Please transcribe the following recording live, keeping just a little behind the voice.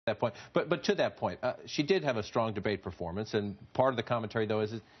that point. But to that point, she did have a strong debate performance, and part of the commentary, though,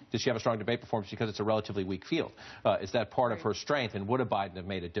 is did she have a strong debate performance because it's a relatively weak field? Is that part of her strength, and would a Biden have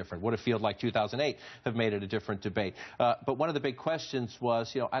made it different? Would a field like 2008 have made it a different debate? But one of the big questions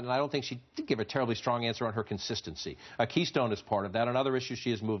was, and I don't think she did give a terribly strong answer on her consistency. Keystone is part of that. On other issues, she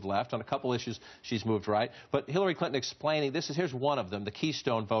has moved left. On a couple issues, she's moved right. But Hillary Clinton explaining, here's one of them, the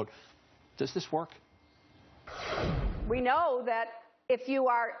Keystone vote. Does this work? We know that if you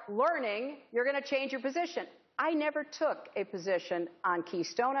are learning, you're going to change your position. I never took a position on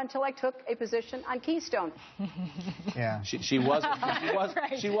Keystone until I took a position on Keystone. Yeah, she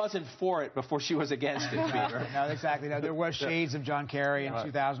wasn't for it before she was against it, Peter. No, exactly. No, there was shades of John Kerry in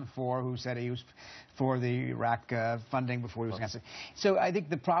 2004 who said he was for the Iraq funding before he was against it. So I think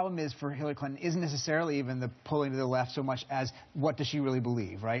the problem is for Hillary Clinton isn't necessarily even the pulling to the left so much as what does she really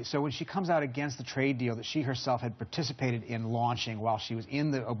believe, right? So when she comes out against the trade deal that she herself had participated in launching while she was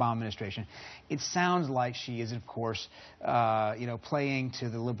in the Obama administration, it sounds like she is, of course, playing to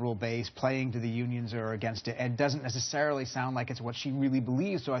the liberal base, playing to the unions or against it, and doesn't necessarily sound like it's what she really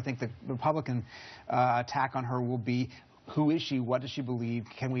believes. So I think the Republican attack on her will be, who is she? What does she believe?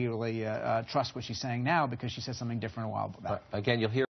 Can we really trust what she's saying now? Because she said something different a while back. Again, you'll hear